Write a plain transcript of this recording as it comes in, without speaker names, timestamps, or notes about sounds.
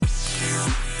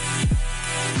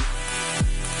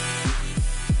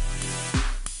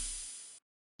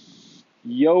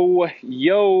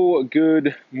Yo,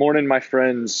 good morning, my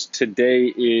friends. Today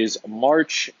is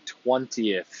March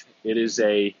 20th. It is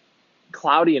a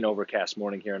cloudy and overcast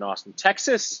morning here in Austin,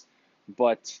 Texas,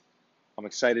 but I'm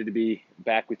excited to be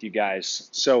back with you guys.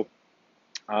 So,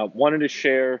 wanted to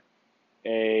share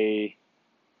a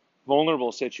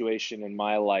vulnerable situation in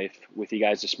my life with you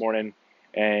guys this morning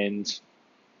and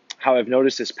how I've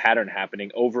noticed this pattern happening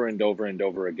over and over and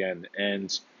over again.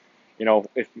 And,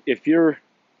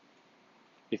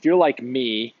 if you're like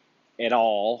me at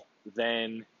all,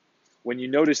 then when you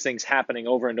notice things happening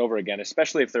over and over again,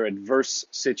 especially if they're adverse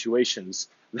situations,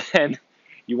 then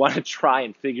you want to try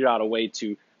and figure out a way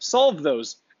to solve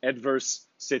those adverse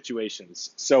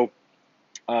situations. So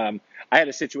I had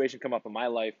a situation come up in my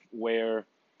life where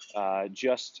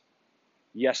just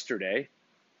yesterday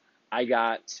I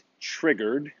got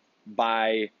triggered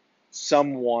by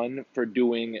someone for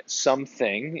doing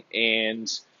something, and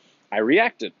I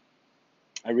reacted.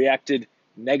 I reacted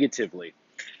negatively.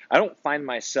 I don't find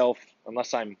myself,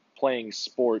 unless I'm playing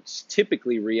sports,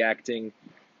 typically reacting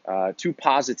too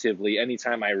positively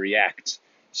anytime I react.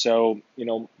 So,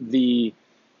 the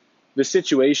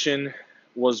situation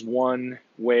was one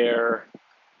where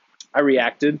I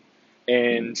reacted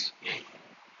and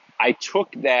I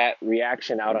took that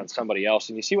reaction out on somebody else.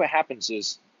 And you see what happens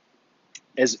is,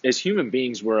 as human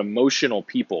beings, we're emotional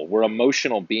people. We're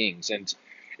emotional beings. And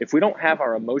if we don't have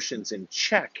our emotions in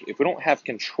check, if we don't have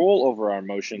control over our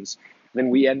emotions, then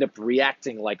we end up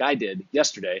reacting like I did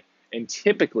yesterday. And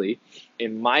typically,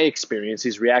 in my experience,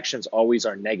 these reactions always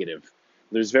are negative.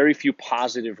 There's very few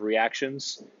positive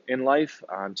reactions in life.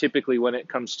 Typically, when it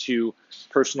comes to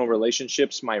personal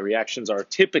relationships, my reactions are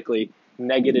typically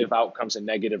negative outcomes and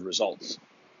negative results.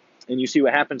 And you see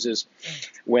what happens is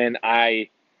when I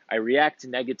react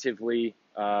negatively,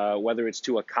 whether it's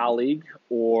to a colleague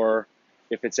or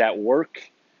if it's at work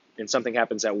and something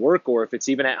happens at work, or if it's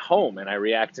even at home and I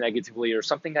react negatively, or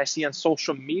something I see on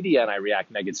social media and I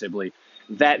react negatively,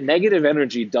 that negative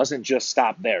energy doesn't just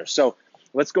stop there. So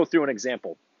let's go through an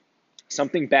example.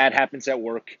 Something bad happens at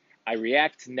work, I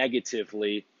react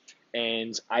negatively,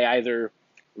 and I either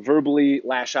verbally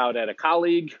lash out at a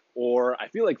colleague, or I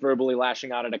feel like verbally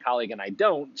lashing out at a colleague and I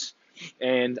don't.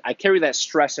 And I carry that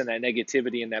stress and that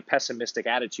negativity and that pessimistic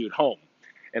attitude home.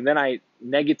 And then I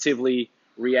negatively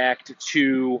react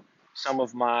to some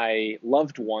of my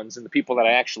loved ones and the people that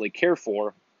I actually care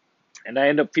for. And I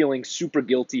end up feeling super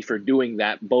guilty for doing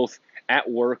that, both at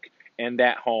work and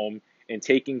at home, and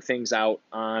taking things out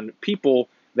on people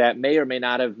that may or may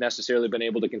not have necessarily been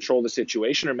able to control the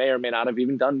situation, or may or may not have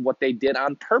even done what they did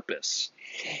on purpose.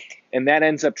 And that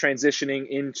ends up transitioning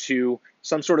into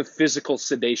some sort of physical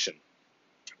sedation,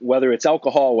 whether it's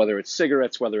alcohol, whether it's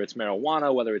cigarettes, whether it's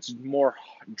marijuana, whether it's more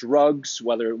drugs,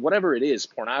 whatever it is,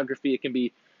 pornography. It can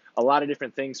be a lot of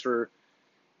different things for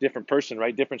different person,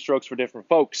 right? Different strokes for different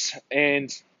folks.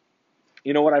 And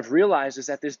what I've realized is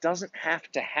that this doesn't have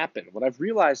to happen. What I've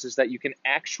realized is that you can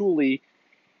actually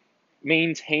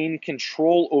maintain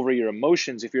control over your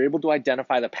emotions if you're able to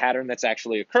identify the pattern that's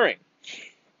actually occurring.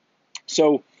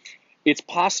 So it's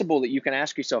possible that you can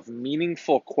ask yourself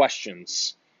meaningful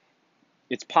questions.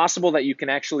 It's possible that you can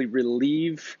actually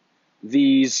relieve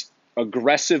these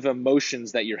aggressive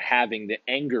emotions that you're having, the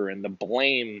anger and the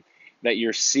blame that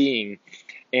you're seeing,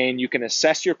 and you can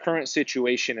assess your current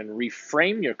situation and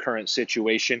reframe your current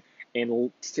situation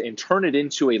and turn it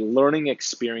into a learning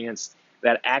experience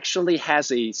that actually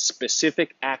has a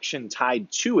specific action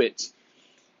tied to it,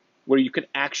 where you can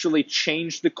actually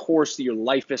change the course that your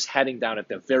life is heading down at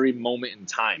the very moment in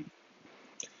time.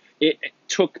 It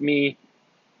took me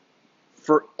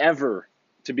forever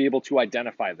to be able to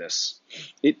identify this.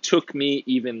 It took me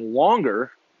even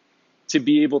longer to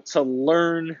be able to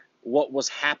learn what was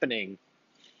happening.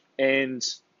 And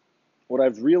what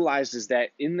I've realized is that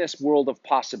in this world of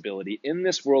possibility, in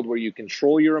this world where you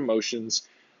control your emotions,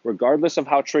 regardless of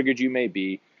how triggered you may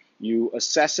be, you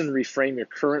assess and reframe your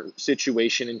current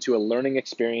situation into a learning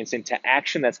experience, into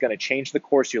action that's going to change the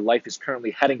course your life is currently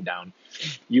heading down.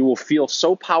 You will feel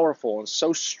so powerful and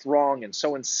so strong and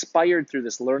so inspired through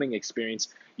this learning experience,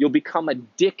 you'll become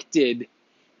addicted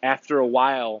after a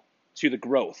while to the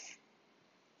growth.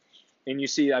 And you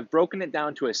see, I've broken it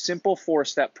down to a simple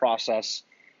 4-step process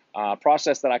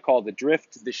that I call the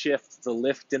drift, the shift, the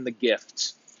lift, and the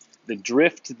gift. The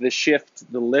drift, the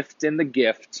shift, the lift, and the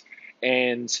gift.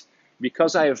 And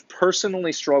because I have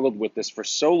personally struggled with this for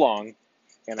so long,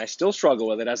 and I still struggle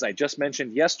with it, as I just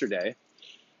mentioned yesterday,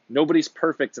 nobody's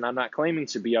perfect, and I'm not claiming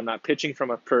to be. I'm not pitching from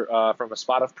a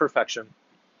spot of perfection.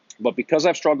 But because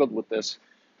I've struggled with this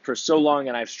for so long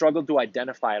and I've struggled to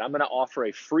identify it, I'm going to offer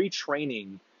a free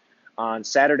training on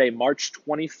Saturday, March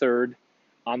 23rd,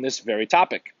 on this very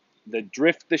topic, the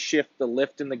drift, the shift, the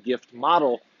lift, and the gift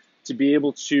model to be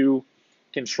able to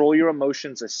control your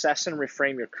emotions, assess and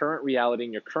reframe your current reality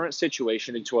and your current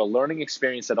situation into a learning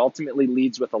experience that ultimately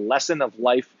leads with a lesson of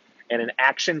life and an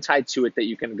action tied to it that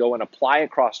you can go and apply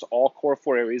across all core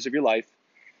 4 areas of your life.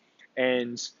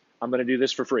 And I'm going to do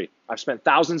this for free. I've spent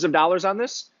thousands of dollars on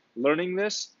this, learning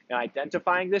this and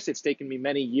identifying this. It's taken me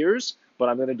many years, but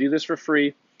I'm going to do this for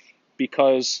free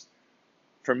because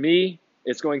for me,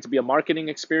 it's going to be a marketing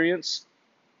experience.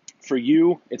 For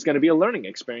you, it's going to be a learning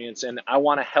experience. And I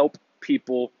want to help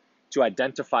people to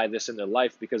identify this in their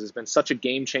life because it's been such a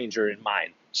game changer in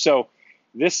mine. So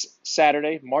this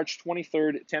Saturday, March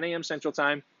 23rd, 10 a.m. Central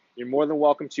Time, you're more than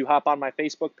welcome to hop on my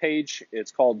Facebook page.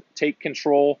 It's called Take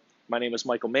Control. My name is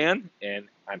Michael Mann, and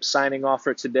I'm signing off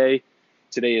for today.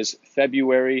 Today is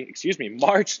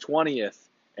March 20th,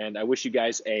 and I wish you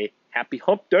guys a happy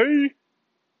hump day.